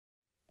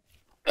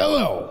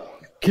Hello,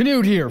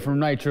 Canute here from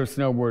Nitro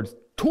Snowboard's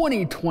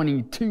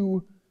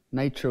 2022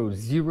 Nitro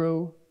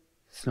Zero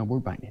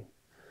snowboard binding.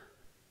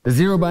 The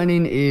Zero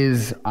binding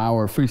is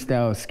our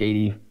freestyle,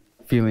 skatey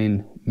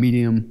feeling,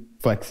 medium,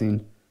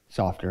 flexing,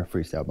 softer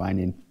freestyle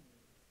binding.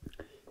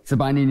 It's a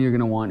binding you're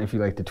gonna want if you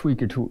like to tweak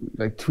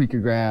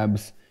your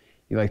grabs,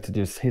 you like to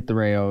just hit the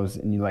rails,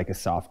 and you like a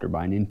softer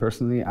binding.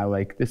 Personally, I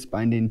like this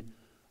binding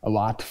a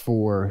lot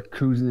for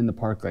cruising in the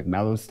park, like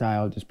mellow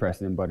style, just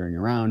pressing and buttering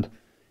around,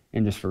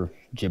 and just for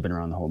jibbing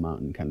around the whole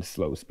mountain, kind of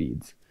slow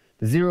speeds.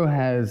 The Zero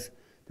has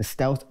the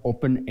Stealth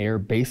open air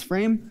base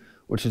frame,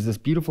 which is this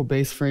beautiful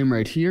base frame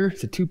right here.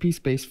 It's a two-piece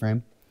base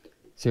frame.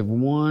 So you have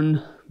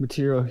one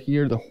material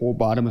here, the whole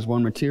bottom is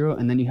one material,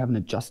 and then you have an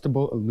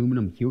adjustable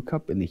aluminum heel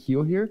cup in the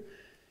heel here.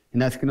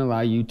 And that's gonna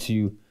allow you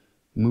to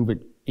move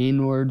it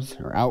inwards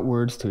or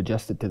outwards to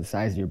adjust it to the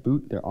size of your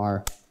boot. There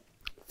are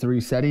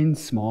 3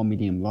 settings, small,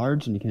 medium,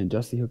 large, and you can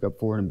adjust the heel cup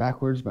forward and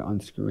backwards by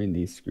unscrewing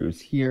these screws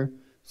here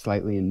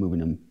slightly and moving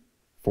them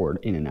forward,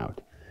 in and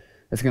out.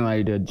 That's gonna allow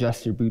you to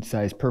adjust your boot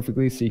size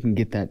perfectly so you can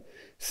get that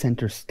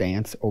center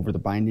stance over the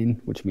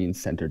binding, which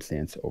means centered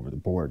stance over the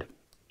board.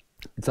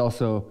 It's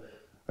also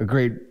a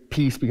great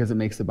piece because it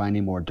makes the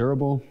binding more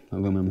durable.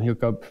 Aluminum heel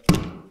cup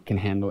can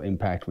handle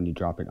impact when you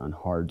drop it on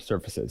hard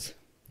surfaces.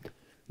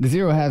 The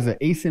Zero has an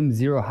Asym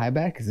Zero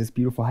Highback. It's this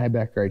beautiful high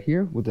back right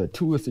here with a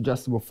toolless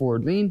adjustable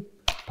forward lean.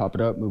 Pop it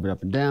up, move it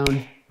up and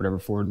down, whatever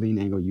forward lean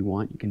angle you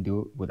want, you can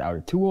do it without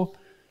a tool.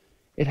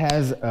 It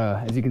has,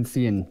 as you can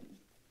see, an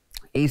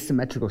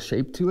asymmetrical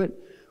shape to it,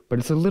 but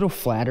it's a little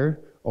flatter.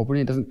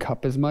 Opening, it doesn't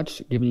cup as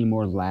much, giving you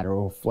more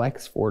lateral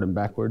flex forward and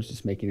backwards,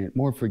 just making it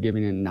more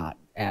forgiving and not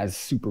as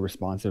super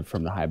responsive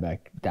from the high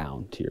back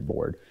down to your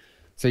board.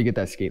 So you get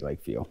that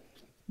skate-like feel.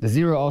 The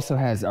Zero also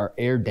has our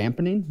air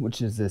dampening,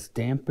 which is this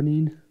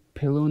dampening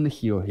pillow in the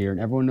heel here.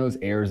 And everyone knows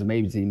air is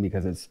amazing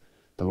because it's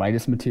the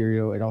lightest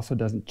material. It also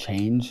doesn't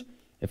change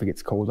if it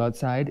gets cold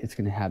outside. It's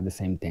going to have the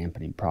same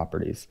dampening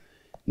properties.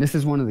 And this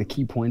is one of the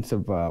key points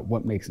of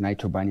what makes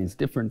Nitro bindings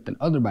different than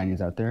other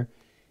bindings out there,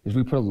 is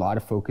we put a lot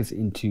of focus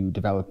into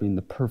developing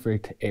the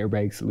perfect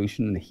airbag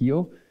solution in the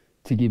heel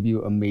to give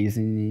you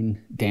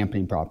amazing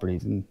dampening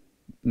properties and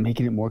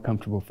making it more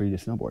comfortable for you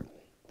to snowboard.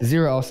 The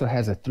Zero also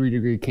has a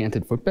 3-degree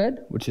canted footbed,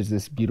 which is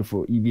this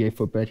beautiful EVA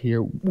footbed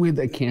here with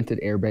a canted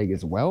airbag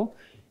as well.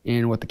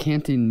 And what the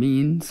canting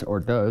means or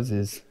does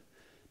is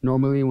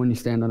normally when you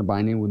stand on a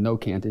binding with no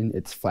canting,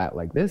 it's flat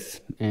like this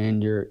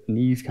and your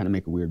knees kind of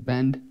make a weird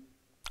bend.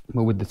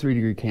 But with the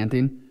 3-degree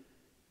canting,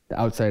 the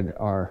outside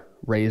are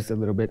raised a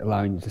little bit,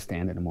 allowing you to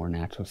stand in a more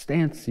natural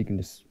stance. So you can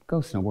just go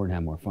snowboard and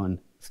have more fun,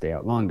 stay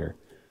out longer.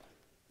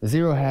 The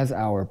Zero has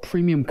our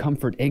premium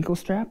comfort ankle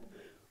strap,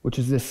 which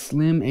is this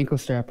slim ankle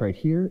strap right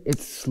here.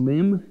 It's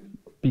slim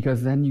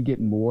because then you get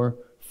more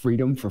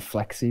freedom for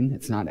flexing.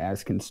 It's not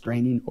as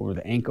constraining over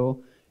the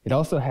ankle. It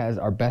also has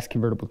our best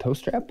convertible toe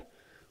strap,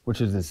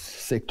 which is this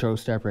sick toe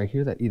strap right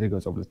here that either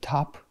goes over the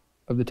top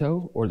of the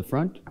toe or the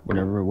front,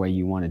 whatever way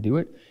you want to do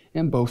it.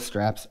 And both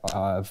straps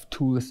have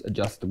toolless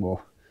adjustable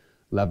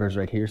levers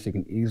right here, so you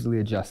can easily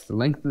adjust the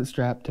length of the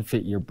strap to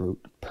fit your boot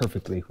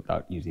perfectly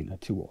without using a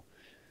tool.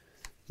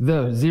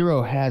 The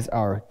Zero has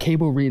our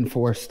cable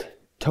reinforced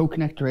toe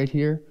connector right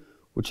here,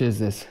 which is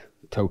this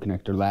toe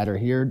connector ladder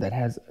here that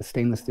has a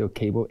stainless steel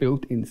cable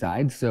built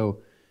inside, so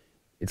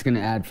it's going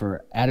to add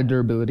for added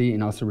durability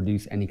and also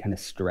reduce any kind of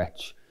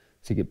stretch,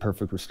 so you get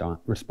perfect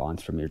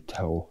response from your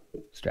toe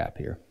strap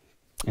here.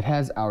 It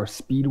has our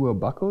speed wheel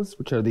buckles,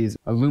 which are these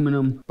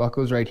aluminum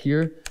buckles right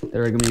here that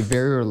are going to be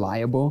very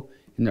reliable,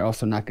 and they're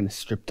also not going to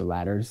strip the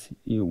ladders.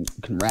 You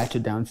can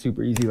ratchet down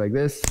super easy like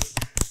this,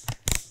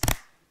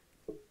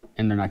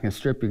 and they're not going to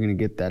strip. You're going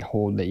to get that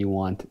hold that you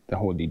want, the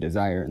hold you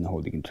desire, and the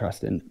hold you can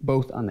trust in,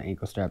 both on the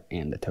ankle strap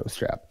and the toe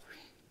strap.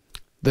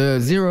 The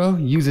Zero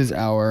uses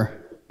our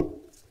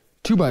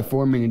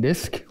 2x4 mini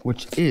disc,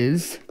 which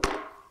is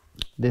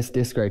this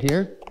disc right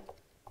here.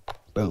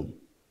 Boom.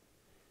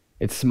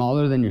 It's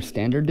smaller than your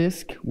standard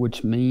disc,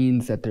 which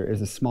means that there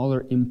is a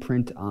smaller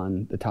imprint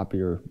on the top of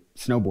your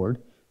snowboard.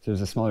 So there's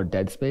a smaller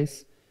dead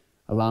space,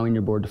 allowing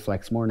your board to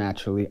flex more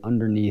naturally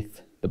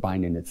underneath the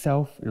binding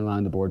itself and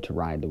allowing the board to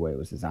ride the way it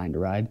was designed to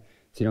ride.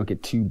 So you don't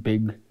get 2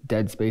 big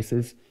dead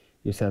spaces.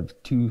 You just have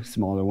 2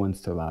 smaller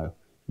ones to allow your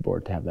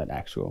board to have that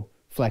actual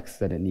flex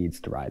that it needs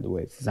to ride the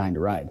way it's designed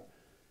to ride.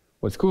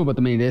 What's cool about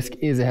the mini disc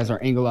is it has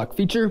our angle lock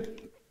feature,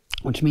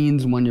 which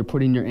means when you're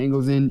putting your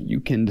angles in, you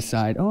can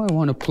decide, oh, I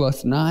want a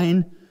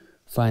 +9,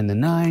 find the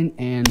 9,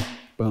 and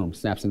boom,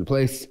 snaps into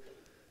place.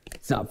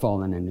 It's not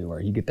falling anywhere.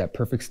 You get that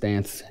perfect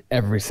stance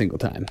every single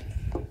time.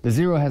 The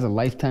Zero has a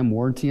lifetime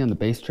warranty on the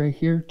base tray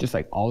here, just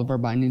like all of our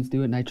bindings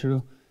do at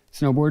Nitro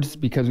Snowboards,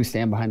 because we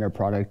stand behind our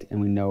product and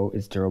we know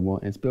it's durable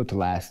and it's built to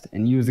last,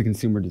 and you as a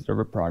consumer deserve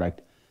a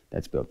product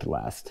that's built to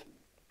last.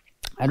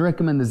 I'd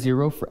recommend the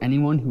Zero for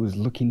anyone who is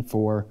looking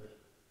for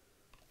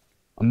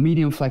a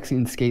medium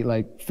flexing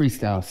skate-like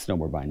freestyle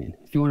snowboard binding.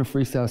 If you want a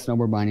freestyle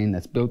snowboard binding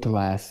that's built to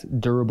last,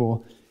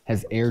 durable,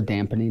 has air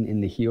dampening in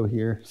the heel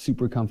here,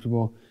 super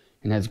comfortable,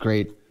 and has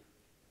great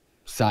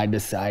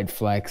side-to-side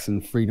flex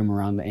and freedom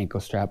around the ankle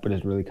strap, but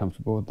is really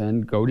comfortable,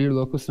 then go to your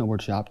local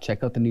snowboard shop.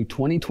 Check out the new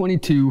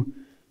 2022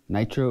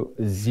 Nitro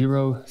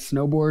Zero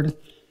snowboard.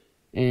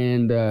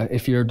 And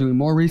if you're doing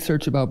more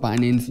research about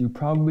bindings, you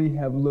probably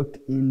have looked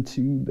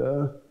into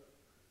the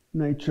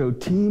Nitro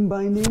Team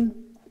binding,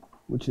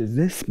 which is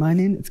this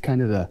binding. It's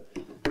kind of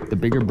the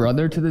bigger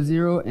brother to the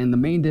Zero, and the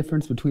main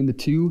difference between the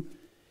two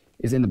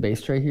is in the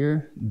base tray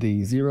here.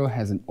 The Zero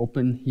has an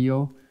open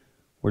heel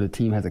where the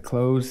Team has a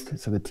closed,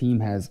 so the Team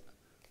has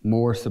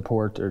more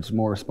support, or it's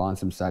more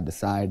responsive side to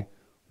side,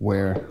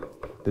 where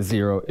the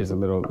Zero is a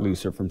little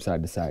looser from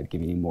side to side,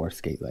 giving you more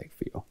skate-like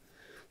feel.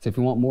 So if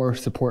you want more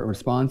support and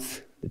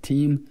response, the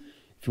Team.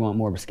 If you want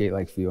more of a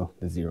skate-like feel,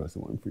 the Zero is the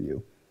one for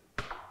you.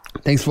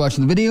 Thanks for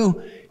watching the video,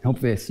 and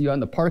hopefully I see you out in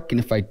the park, and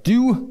if I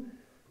do,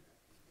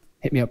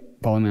 hit me up,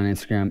 follow me on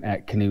Instagram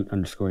at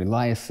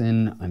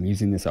Canute_Eliason. I'm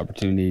using this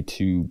opportunity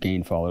to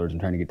gain followers. I'm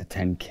trying to get to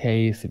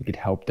 10K, so if you could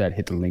help that,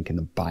 hit the link in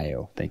the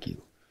bio. Thank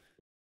you.